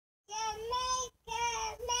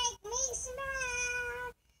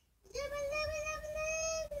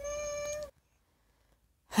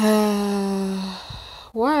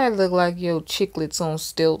probably look like your chiclets on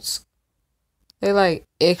stilts. They like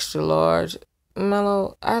extra large.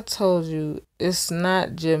 Melo, I told you, it's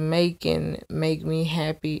not Jamaican make me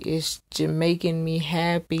happy. It's Jamaican me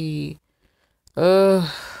happy. Ugh.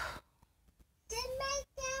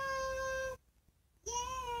 Jamaica! Yeah!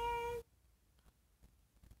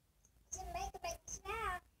 Jamaica makes me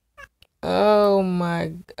laugh. Oh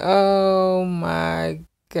my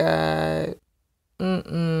God.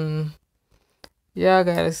 Y'all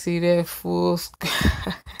gotta see that full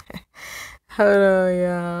sky. Hold on,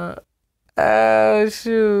 y'all. Oh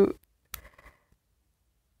shoot.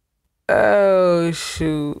 Oh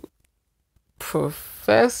shoot.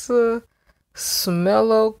 Professor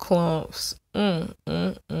Smello Clumps.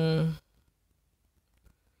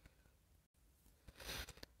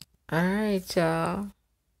 Alright, y'all.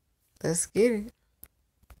 Let's get it.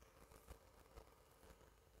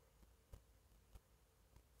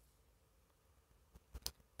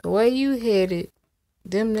 The way you headed,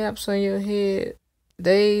 them naps on your head,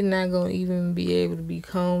 they not gonna even be able to be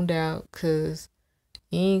combed out because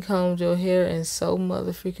you ain't combed your hair in so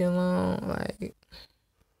motherfucking long. Like,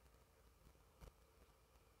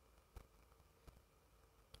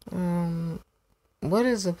 what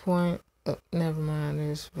is the point? Never mind,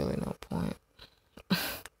 there's really no point.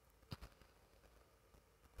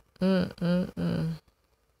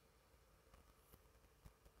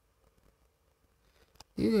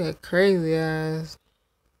 You got crazy eyes.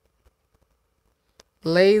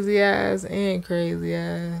 Lazy eyes and crazy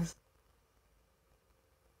eyes.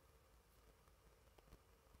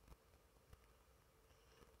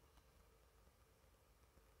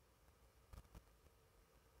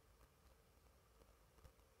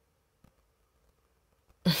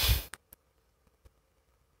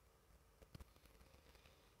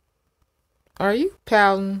 Are you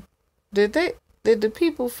pouting? Did the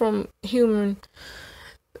people from human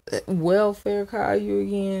welfare call you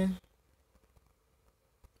again?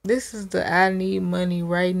 This is the I need money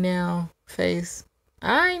right now face.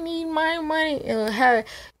 I need my money. Have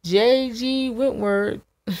JG Whitworth.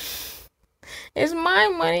 It's my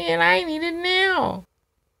money and I need it now.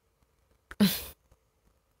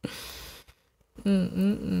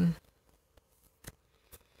 And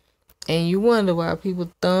you wonder why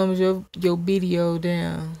people thumbs your video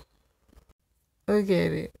down. Look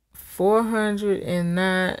at it.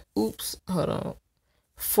 409. Oops. Hold on.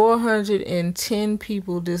 410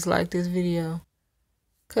 people dislike this video.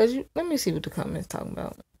 Let me see what the comments talking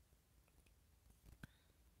about.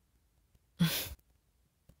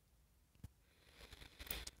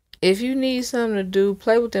 If you need something to do,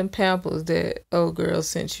 play with them pampers that old girl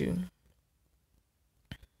sent you.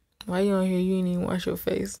 Why you on here? You ain't even wash your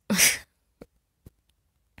face.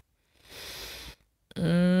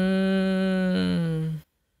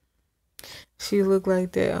 She looked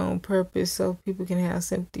like that on purpose so people can have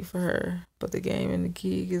sympathy for her. But the game and the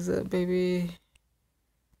gig is up, baby.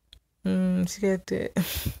 She got that.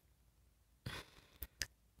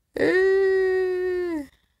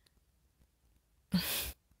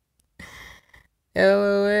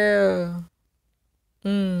 LOL.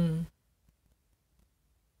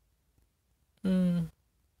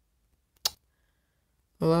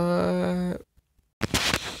 Lord.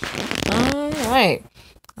 Alright.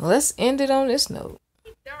 Let's end it on this note.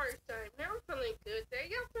 Man, I'm feeling good today.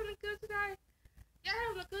 Y'all feeling good today? Y'all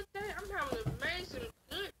having a good day? I'm having an amazing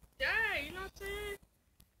good day. You know what I'm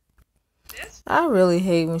saying? I really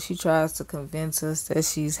hate when she tries to convince us that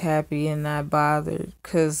she's happy and not bothered,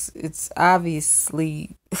 because it's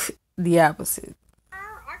obviously the opposite.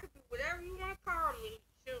 I can do whatever you want to call me.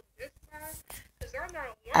 Shoot, this time, 'cause I'm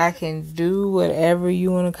not I can do whatever you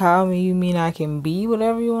want to call me? You mean I can be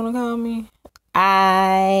whatever you want to call me?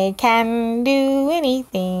 I can do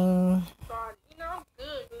anything. God, you know, I'm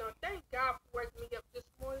good. You know, thank God for waking me up this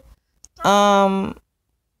morning.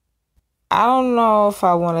 I don't know if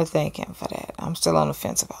I want to thank him for that. I'm still on the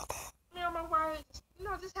fence about that. Me and my wife,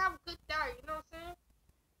 just have a good day. You know what I'm saying?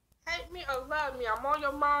 Hate me or love me, I'm on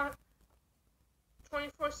your mind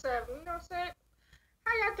 24/7. You know what I'm saying?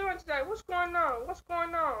 How y'all doing today? What's going on?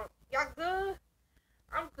 Y'all good?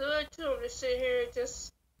 I'm good too. I'm just sitting here,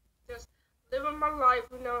 just living my life.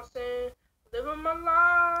 You know what I'm saying? Living my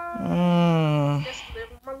life. Just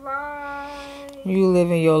living my life. You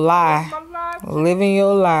living your lie. Living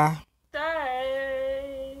your lie.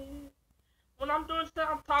 Today. When I'm doing stuff,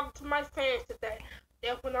 I'm talking to my fans today.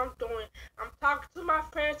 That's what I'm doing. I'm talking to my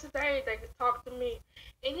fans today. They can talk to me.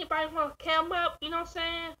 Anybody want to cam up? You know what I'm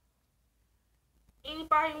saying?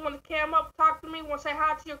 Anybody want to cam up, talk to me, want to say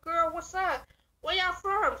hi to your girl? What's up? Where y'all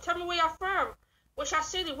from? Tell me where y'all from. What's y'all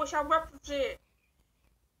city? What's y'all represent? You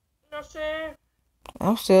know what I'm saying?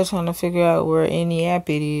 I'm still trying to figure out where any app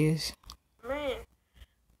it is. Man,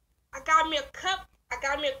 I got me a cup. I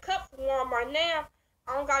got me a cup from Walmart now.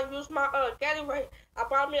 I don't gotta use my Gatorade. I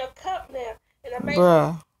bought me a cup now, and I made.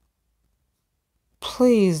 Bruh,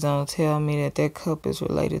 please don't tell me that that cup is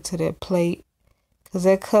related to that plate. Because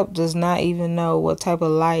that cup does not even know what type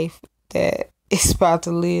of life that it's about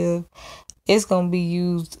to live. It's going to be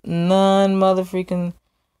used non-motherfucking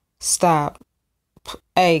stop.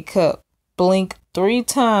 Hey, cup, blink 3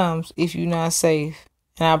 times if you're not safe.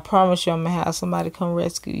 And I promise you I'm going to have somebody come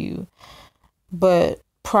rescue you. But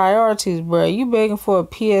priorities, bruh. You begging for a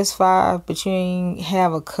PS5, but you ain't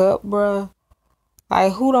have a cup, bruh.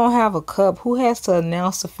 Like, who don't have a cup? Who has to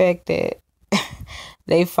announce the fact that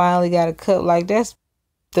they finally got a cup? Like, that's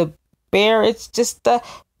the bare, it's just the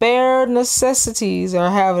bare necessities, or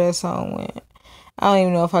however that song went. I don't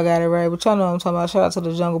even know if I got it right, but y'all know what I'm talking about. Shout out to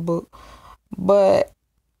the Jungle Book. But,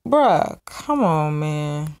 bruh, come on,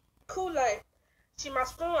 man. Kool-Aid. See my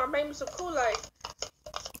spoon? I made me some Kool-Aid.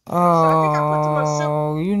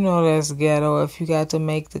 Oh, you know that's ghetto if you got to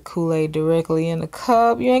make the Kool-Aid directly in the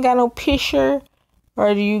cup. You ain't got no pitcher?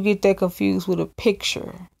 Or do you get that confused with a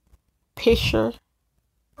picture? Pitcher?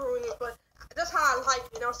 But that's how I like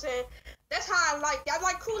it, you know what I'm saying? That's how I like it. Y'all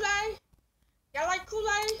like Kool-Aid? Y'all like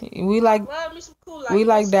Kool-Aid? We like, love me some Kool-Aid. we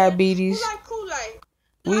like diabetes. Who like Kool-Aid?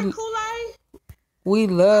 You like Kool-Aid? We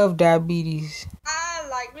love diabetes. I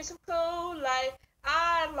like me some Kool-Aid.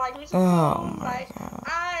 I like me some Kool-Aid.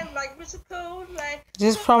 I like me some Kool-Aid.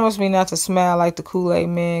 Just promise me not to smile like the Kool-Aid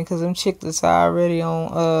man, because them chicklets are already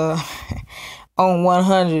on on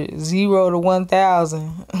 100, 0 to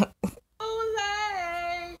 1,000.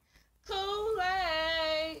 Kool-Aid,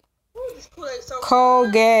 Kool-Aid. Ooh, this Kool-Aid so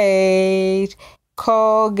Colgate,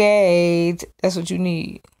 Colgate. That's what you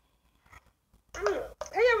need. Hey,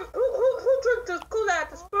 who drinks the Kool-Aid at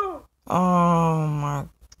the spoon? Oh my.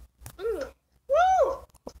 Woo!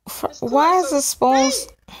 Why is the spoon?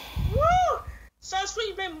 Woo! So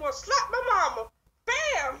sweet, baby, more slap my mama.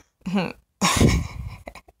 Bam!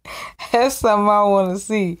 That's something I want to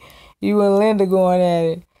see. You and Linda going at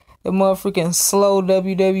it. The motherfucking slow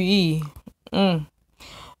WWE.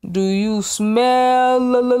 Do you smell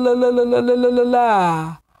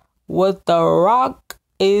what the Rock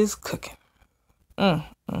is cooking? Ooh,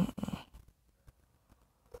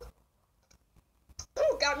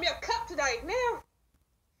 got me a cup today now.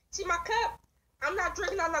 See my cup? I'm not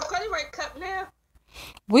drinking out of Gatorade cup now.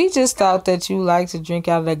 We just thought that you like to drink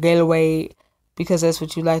out of the Gatorade because that's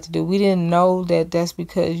what you like to do. We didn't know that that's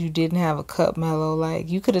because you didn't have a cup, Melo. Like,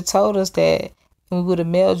 you could have told us that and we would have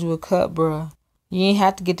mailed you a cup, bruh. You ain't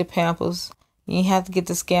have to get the Pampers. You ain't have to get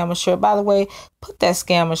the scammer shirt. By the way, put that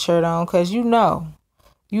scammer shirt on because you know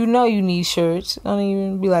you need shirts. Don't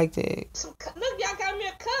even be like that. Look, y'all got me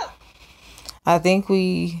a cup. I think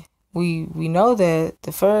we know that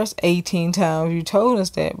the first 18 times you told us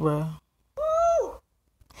that, bruh. Woo!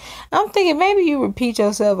 I'm thinking maybe you repeat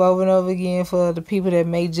yourself over and over again for the people that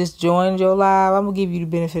may just join your live. I'm going to give you the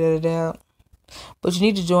benefit of the doubt. But you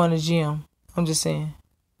need to join the gym. I'm just saying.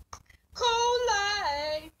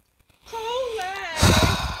 Kool-Aid. Kool-Aid.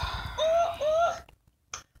 Ooh, ooh.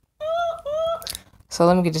 Ooh, ooh. So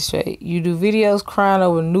let me get this straight. You do videos crying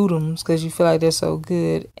over noodles because you feel like they're so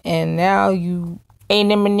good. And now you... Hey,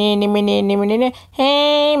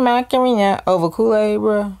 Macarena over Kool-Aid,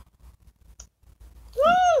 bro.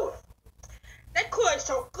 Woo! That Kool-Aid's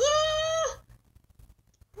so good.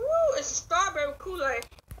 Woo! It's a strawberry Kool-Aid.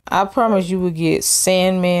 I promise you would get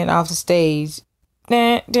Sandman off the stage.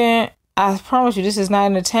 I promise you this is not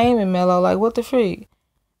entertainment, Melo. Like, what the freak?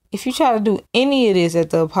 If you try to do any of this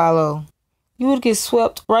at the Apollo, you would get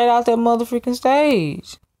swept right out that motherfucking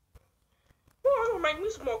stage. Woo, I'm gonna make me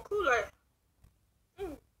some more Kool-Aid.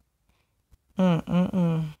 Oh,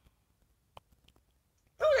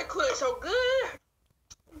 that Kool-Aid so good.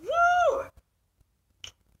 Woo!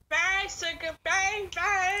 Bang, sugar, bang,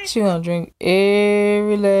 bang. She gonna drink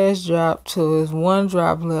every last drop till there's one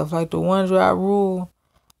drop left, like the one drop rule.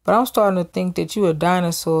 But I'm starting to think that you a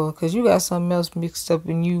dinosaur, cause you got something else mixed up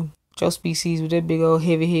in you, your species, with that big old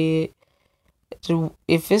heavy head.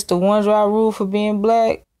 If it's the one drop rule for being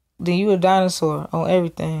black, then you a dinosaur on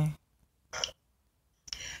everything.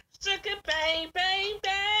 Sugar, bang, bang,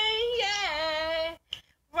 bang, yeah.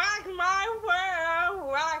 Rock my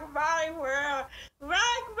world, rock my world,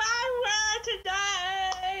 rock my world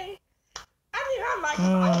today. I need my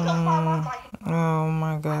microphone. I need to find my microphone. Oh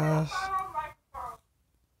my gosh.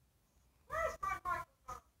 Where's my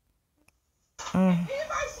microphone?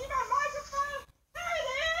 Anybody see my microphone? There it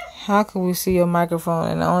is. How can we see your microphone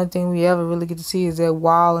and the only thing we ever really get to see is that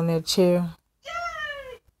wall and that chair?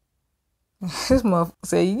 Yay! This motherfucker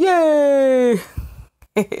say, yay!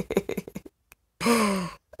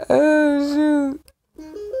 Oh, shoot.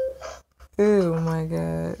 Oh, my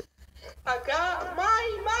God. I got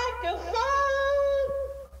my microphone.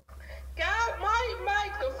 Got my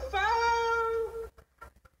microphone.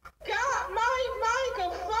 Got my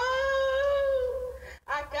microphone.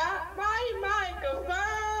 I got my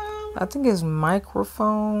microphone. I think it's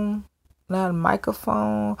microphone, not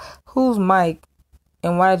microphone. Who's Mike?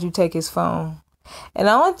 And why did you take his phone? And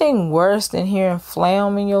the only thing worse than hearing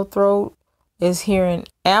phlegm in your throat is hearing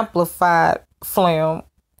amplified phlegm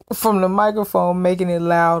from the microphone, making it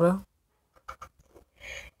louder.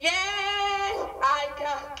 Yes, I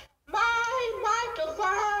got my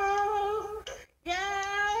microphone.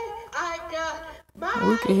 Yes, I got my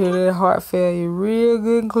We can hear that heart failure real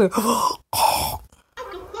good and clear. microphone.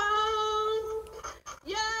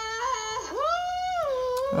 Yeah.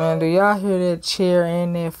 Woo. Man, do y'all hear that chair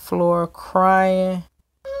and that floor crying?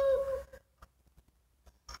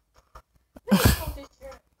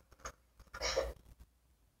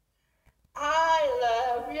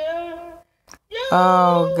 I love you.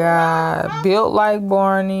 Oh, God. Built like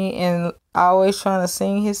Barney and always trying to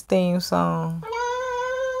sing his theme song.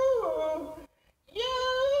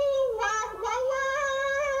 You rock my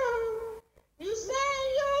world. You say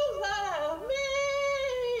you love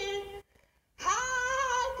me.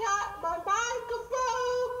 I got my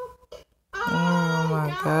microphone. Oh, my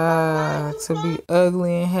God. To be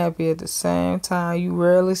ugly and happy at the same time. You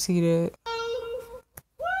rarely see that. Oh,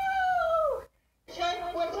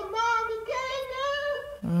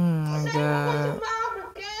 my God.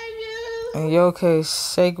 In your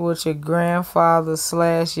case, shake what your grandfather /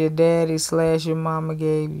 your daddy / your mama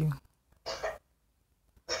gave you.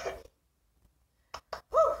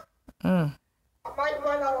 I might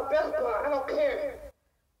run out of Best Buy. I don't care.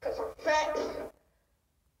 Because I'm fat.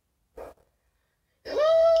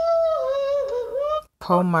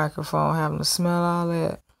 Poor microphone having to smell all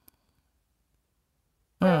that.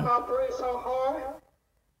 I breathe so hard.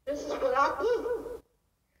 This is what I do.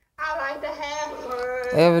 I like to have fun.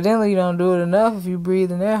 Evidently, you don't do it enough. If you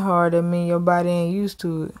breathing that hard, that means your body ain't used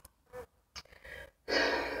to it.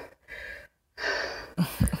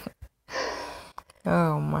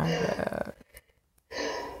 Oh, my God.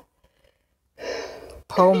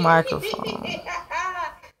 Poor microphone.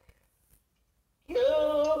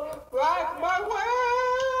 You rock my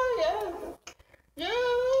world, yeah. You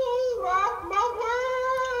rock my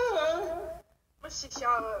world. What's this,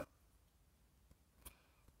 y'all?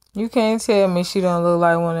 You can't tell me she don't look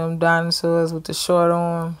like one of them dinosaurs with the short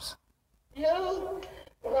arms. You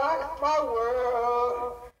rock my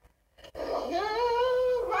world.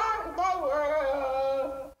 You rock my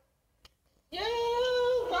world.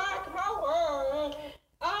 You rock my world.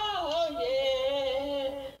 Oh yeah,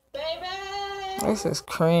 baby. This is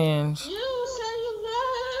cringe. You say you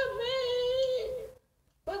love me,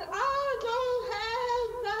 but I don't have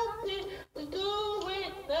nothing to do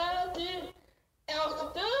with nothing else to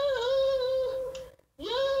do.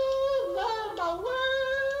 You love my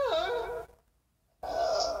world.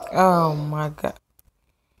 Oh, my God.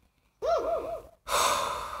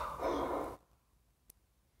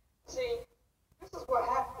 See, this is what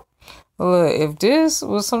happened. Look, if this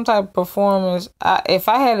was some type of performance, if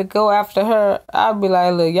I had to go after her, I'd be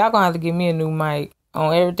like, look, y'all gonna have to give me a new mic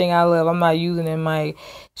on everything I love. I'm not using that mic.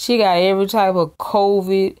 She got every type of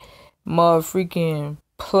COVID, motherfreaking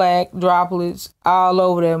plaque droplets all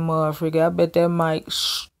over that motherfreaker. I bet that mic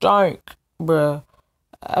stank, bruh.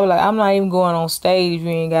 I was like, I'm not even going on stage if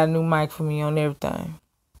you ain't got a new mic for me on everything.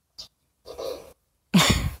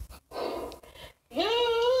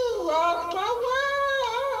 You rock my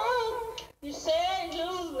world. You say you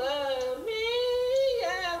love me,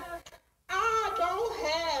 yeah. I don't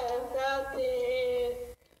have nothing.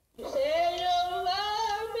 You say you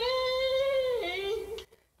love me.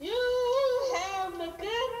 You have a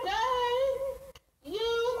good day. You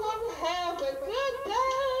gonna have a good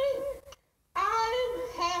day. I'm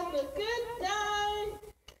having a good day.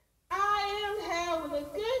 I am having a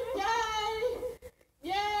good day.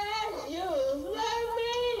 Yes, you love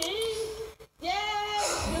me.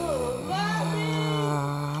 Yes, you love me.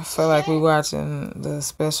 I feel like we watching the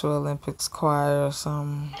Special Olympics choir or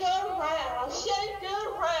something. Shake it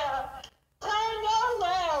around, turn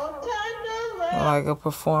around. Like a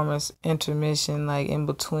performance intermission, like in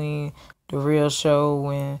between the real show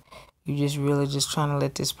when you just really just trying to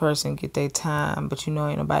let this person get their time, but you know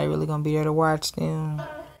ain't nobody really gonna be there to watch them.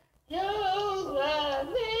 You love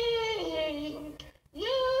me.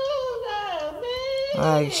 You love me.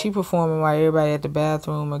 Like she performing while everybody at the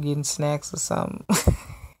bathroom or getting snacks or something.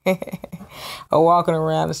 or walking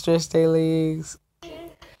around to stretch their legs,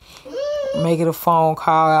 making a phone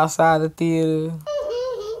call outside the theater.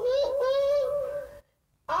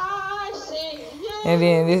 And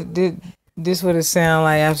then this what it sound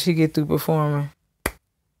like after she get through performing.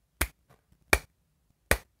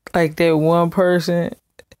 Like that one person,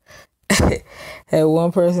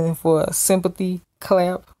 for a sympathy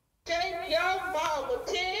clap.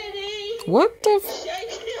 What the?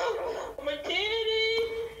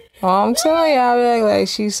 Oh, I'm telling y'all, like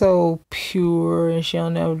she's so pure and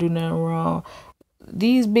she'll never do nothing wrong.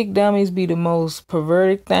 These big dummies be the most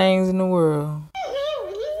perverted things in the world.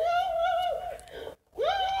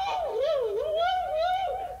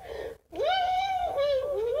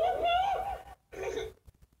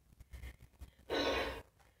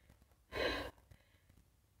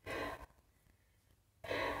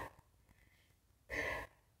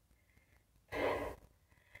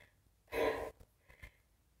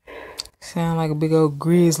 Sound like a big old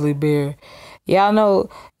grizzly bear. Y'all know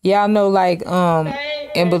like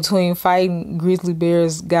in between fighting, grizzly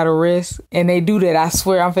bears gotta rest. And they do that. I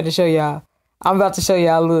swear I'm finna show y'all. I'm about to show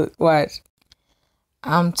y'all. Look, watch.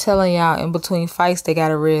 I'm telling y'all, in between fights they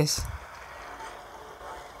gotta rest.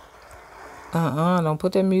 Don't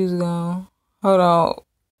put that music on. Hold on.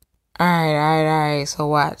 Alright, so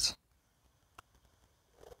watch.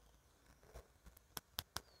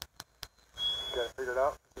 You got it figured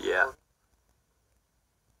out? Yeah.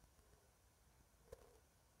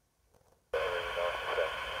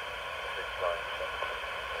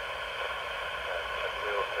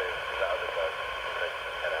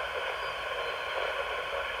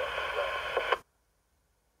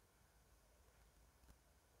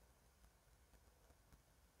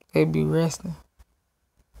 They be resting.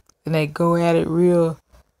 And they go at it real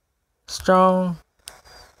strong.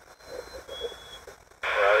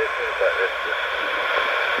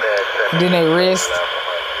 And then they rest.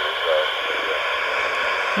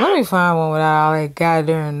 Let me find one without all that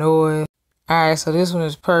goddamn noise. Alright, so this one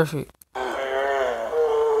is perfect.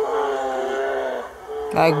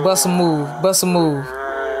 Like bust a move.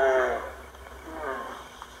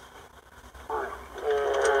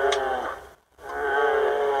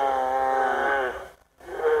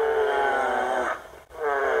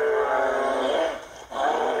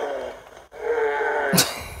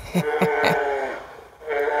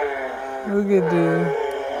 Look at this.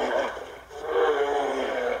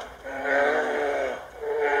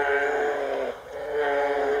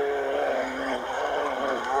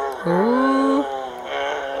 Ooh.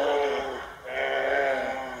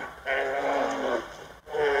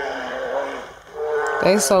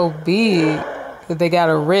 They so big that they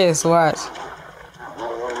gotta rest. Watch.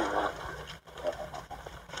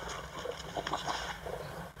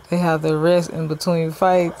 They have to rest in between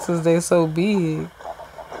fights since they so big.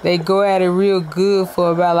 They go at it real good for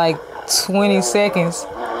about like 20 seconds.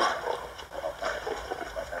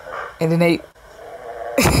 And then they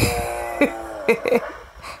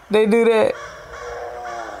they do that.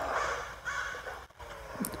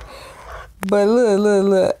 But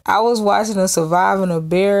look. I was watching a surviving a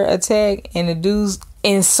bear attack and the dudes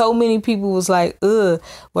and so many people was like, ugh.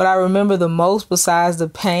 What I remember the most besides the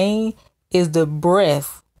pain is the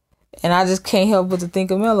breath. And I just can't help but to think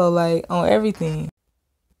of Melo like on everything.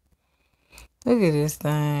 Look at this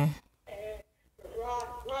thing.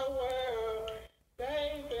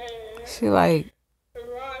 She like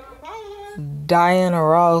Diana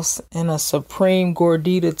Ross and a Supreme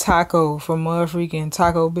Gordita taco from motherfucking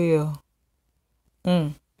Taco Bell.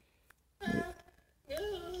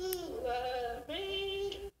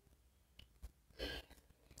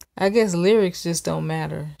 I guess lyrics just don't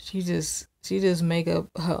matter. She just make up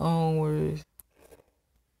her own words.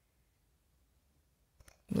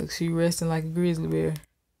 Look, she resting like a grizzly bear.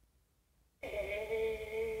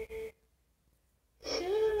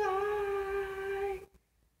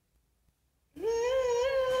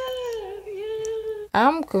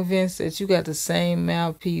 I'm convinced that you got the same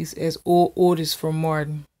mouthpiece as Otis from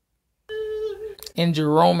Martin and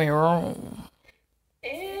Jerome and Rome.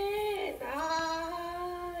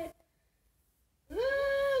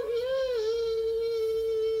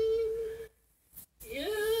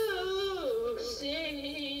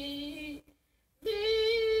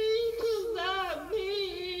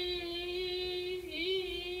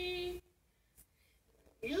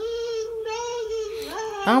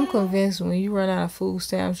 I'm convinced when you run out of food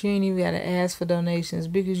stamps, you ain't even got to ask for donations.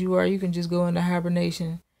 Big as you are, you can just go into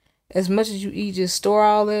hibernation. As much as you eat, just store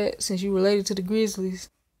all that since you related to the Grizzlies.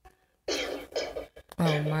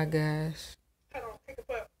 Oh my gosh.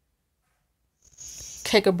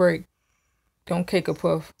 Cake a break. Don't cake a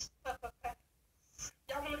puff.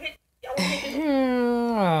 Y'all wanna hit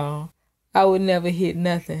I would never hit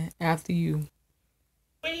nothing after you.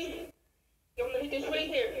 Weed. You wanna hit this weed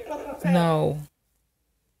here? No.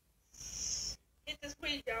 Hit this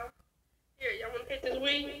weed, y'all. Here, y'all wanna hit this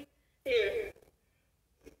weed? Here.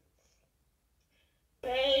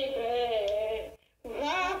 Baby,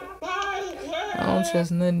 rock my world. I don't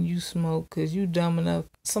trust nothing you smoke because you dumb enough.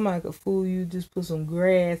 Somebody could fool you, just put some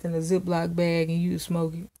grass in a Ziploc bag and you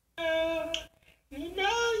smoke it. You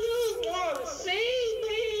know you wanna see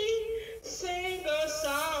me sing a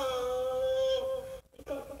song.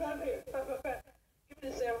 Come here. Give me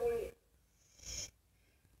the sample here.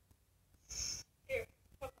 Here.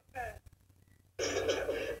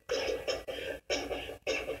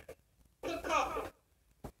 Good coffee.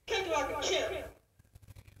 Cake it like a champ.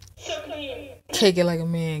 Suck it in. Cake it like a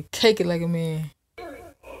man. Cake it like a man.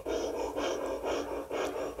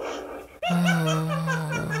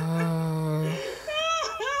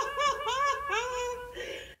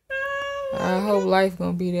 I hope life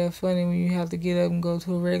gonna be that funny when you have to get up and go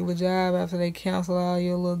to a regular job after they cancel all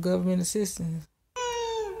your little government assistance.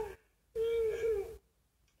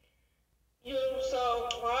 You so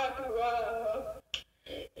rock.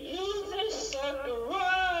 You just suck a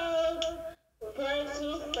rug. Burn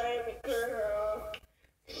to baby girl.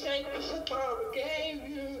 Shake what your mama gave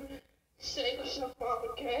you. Shake what your mama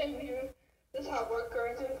gave you. That's how work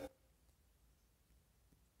girls do.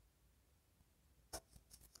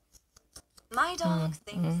 My dog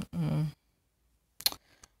thinks.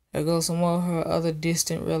 There goes some more of her other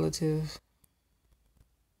distant relatives.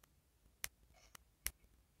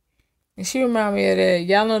 And she remind me of that.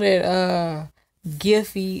 Y'all know that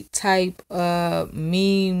Giphy type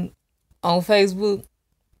meme on Facebook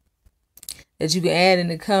that you can add in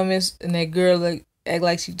the comments, and that girl like act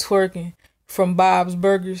like she twerking from Bob's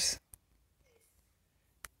Burgers.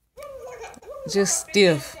 Just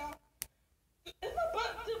stiff.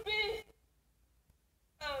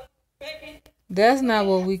 That's not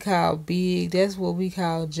what we call big. That's what we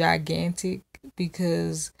call gigantic.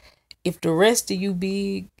 Because if the rest of you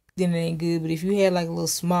big, then it ain't good. But if you had like a little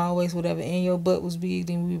small waist, whatever, and your butt was big,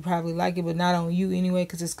 then we would probably like it. But not on you anyway,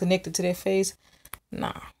 because it's connected to that face.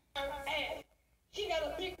 Nah. She got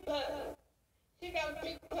a big butt.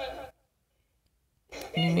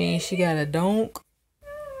 You mean she got a don't?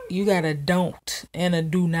 You got a don't and a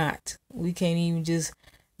do not. We can't even just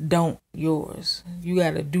don't yours. You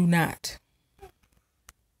got a do not.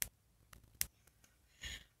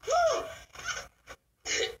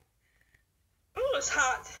 Oh, it's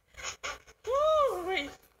hot. Woo,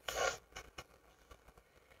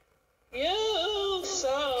 you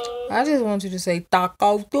so I just want you to say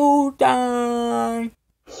taco Tuesday.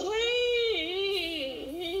 sweet.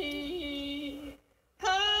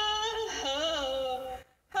 Ha,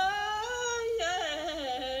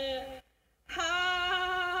 yeah.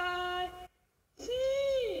 Hi,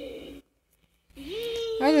 see.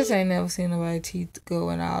 I just ain't never seen nobody's teeth go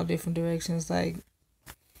in all different directions. Like,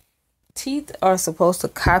 teeth are supposed to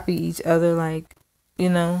copy each other. Like, you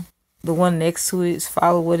know, the one next to it is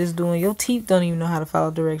follow what it's doing. Your teeth don't even know how to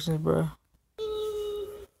follow directions, bro.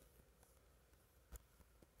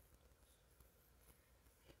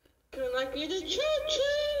 Can I get a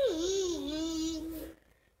choo-choo?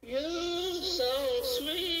 You so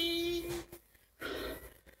sweet.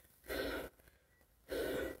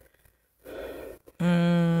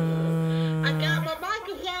 I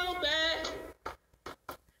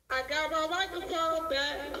got my microphone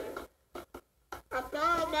back. I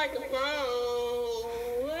found a microphone.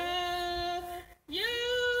 Well, you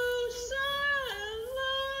so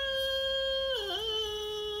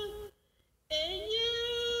love, and you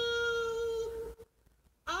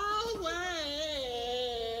always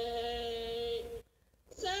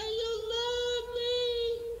say you love me,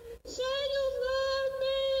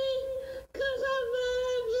 'cause I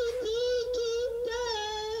love you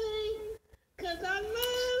today, 'cause I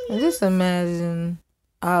love you. Just imagine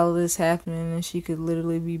all this happening and she could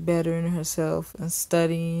literally be bettering herself and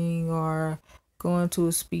studying or going to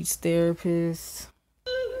a speech therapist.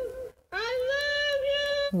 I love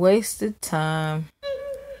you. Wasted time.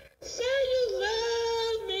 Say you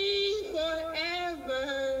love me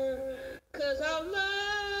forever, 'cause I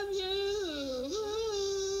love you,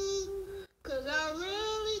 'cause I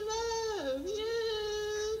really love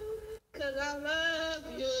you, 'cause I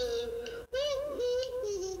love you.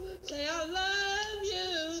 Say I love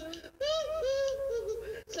you.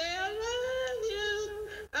 Say I love you.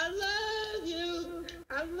 I love you.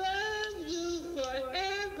 I love you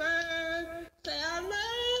forever. Say I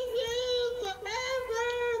love you forever.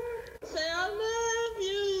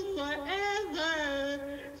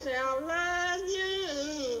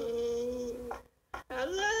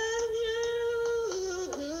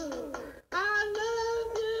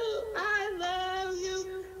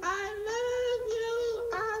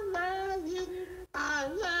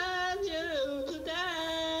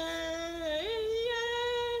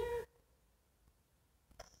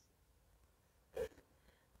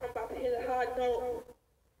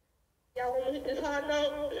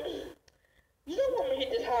 note? You don't want me to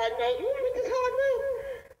hit this hard note. You want me to hit this hard note?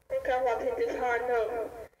 Okay, I'm about to hit this hard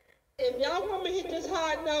note. If y'all want me to hit this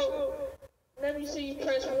hard note, let me see you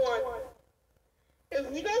press 1.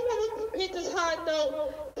 If you don't want me to hit this hard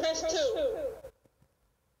note, press 2.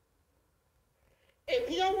 If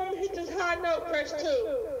you don't want me to hit this hard note, press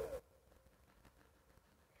 2.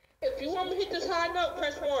 If you want me to hit this hard note,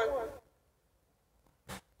 press 1.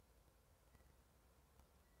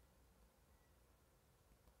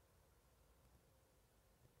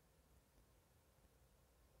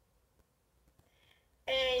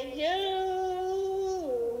 And you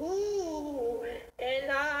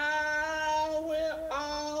and I will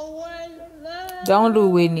always love. Don't do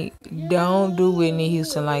Whitney. Don't do Whitney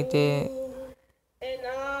Houston like that. And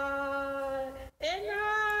I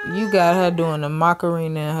You got her doing a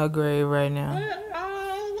Macarena in her grave right now. will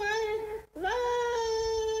always love.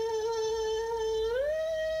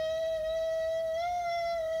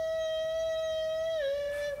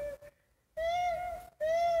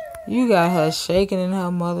 You got her shaking in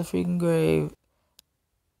her motherfucking grave.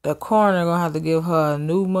 The coroner gonna have to give her a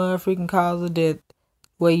new motherfucking cause of death.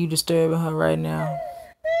 Way you disturbing her right now.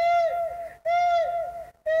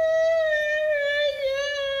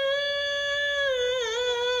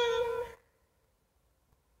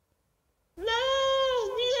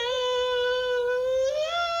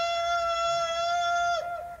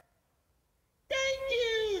 Thank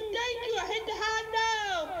you. I hit the high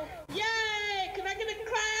note. Yay! Can I get a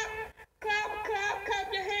clap?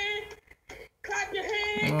 Clap your hand. Clap your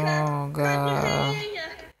hand. Oh Clap your God. hand. Yeah.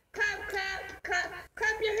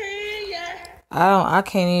 Clap your hand. Yeah. I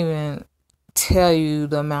can't even tell you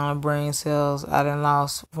the amount of brain cells I done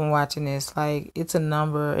lost from watching this. Like, it's a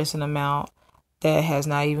number, it's an amount that has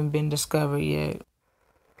not even been discovered yet.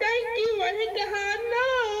 Thank you. I hit the high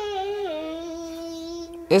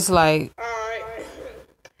note. It's like, Alright.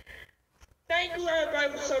 Thank you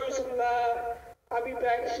everybody for showing me some love. I'll be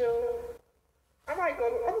back soon. I'm gonna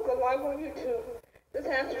go live on YouTube. Let's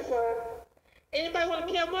have some fun. Anybody wanna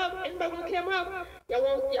come up? Y'all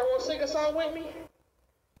want to sing a song with me?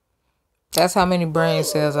 that's how many brain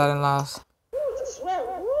cells I done lost. Woo, just swear.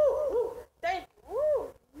 Woo. Thank you. Woo,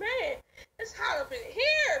 man. It's hot up in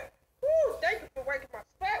here. Woo, thank you for waking my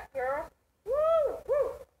spot, girl. Woo.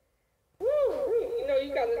 You know,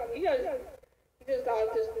 you just gotta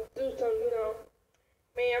do some, you know.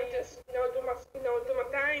 Man, I'm just, do my thing.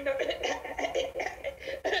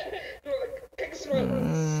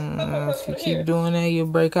 If you keep doing that, you'll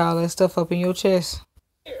break all that stuff up in your chest.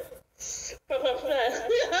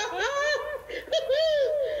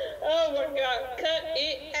 Oh my God, cut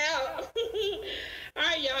it out.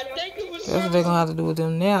 Alright, y'all, thank you for That's what they're gonna have to do with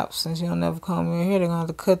them naps. Since you don't never come in here, they're gonna have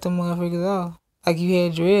to cut them motherfuckers off. Like you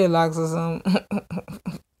had dreadlocks or something.